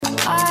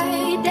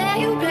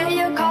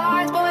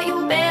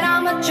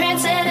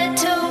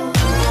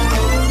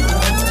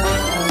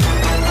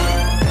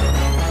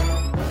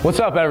What's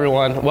up,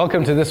 everyone?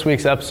 Welcome to this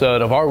week's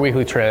episode of our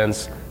Weekly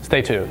Trends.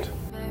 Stay tuned.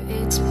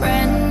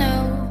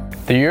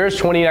 The year is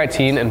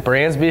 2019 and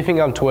brands beefing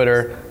on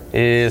Twitter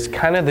is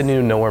kind of the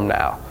new norm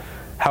now.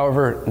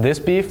 However, this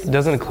beef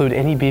doesn't include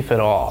any beef at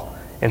all.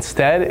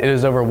 Instead, it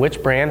is over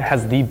which brand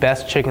has the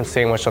best chicken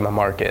sandwich on the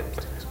market.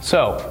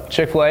 So,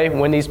 Chick-fil-A,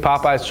 Wendy's,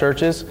 Popeyes,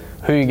 Church's,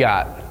 who you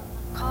got?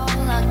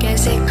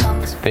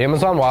 The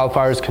Amazon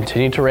wildfires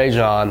continue to rage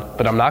on,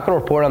 but I'm not going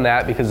to report on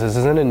that because this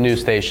isn't a news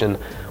station.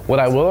 What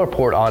I will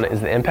report on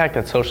is the impact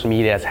that social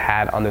media has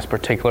had on this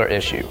particular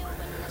issue.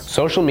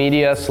 Social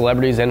media,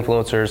 celebrities,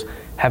 influencers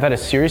have had a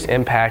serious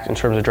impact in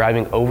terms of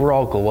driving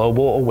overall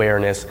global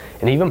awareness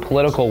and even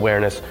political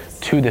awareness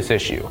to this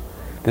issue.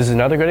 This is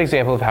another good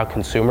example of how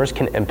consumers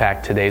can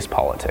impact today's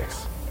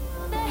politics.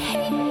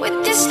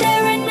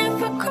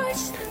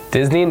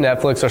 Disney and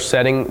Netflix are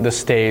setting the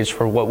stage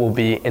for what will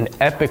be an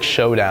epic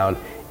showdown,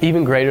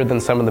 even greater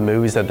than some of the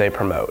movies that they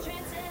promote.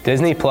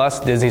 Disney Plus,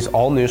 Disney's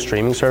all-new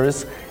streaming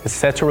service, is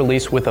set to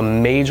release with a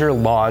major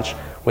launch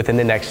within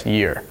the next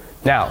year.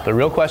 Now, the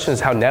real question is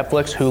how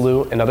Netflix,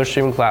 Hulu, and other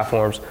streaming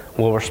platforms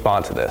will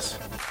respond to this.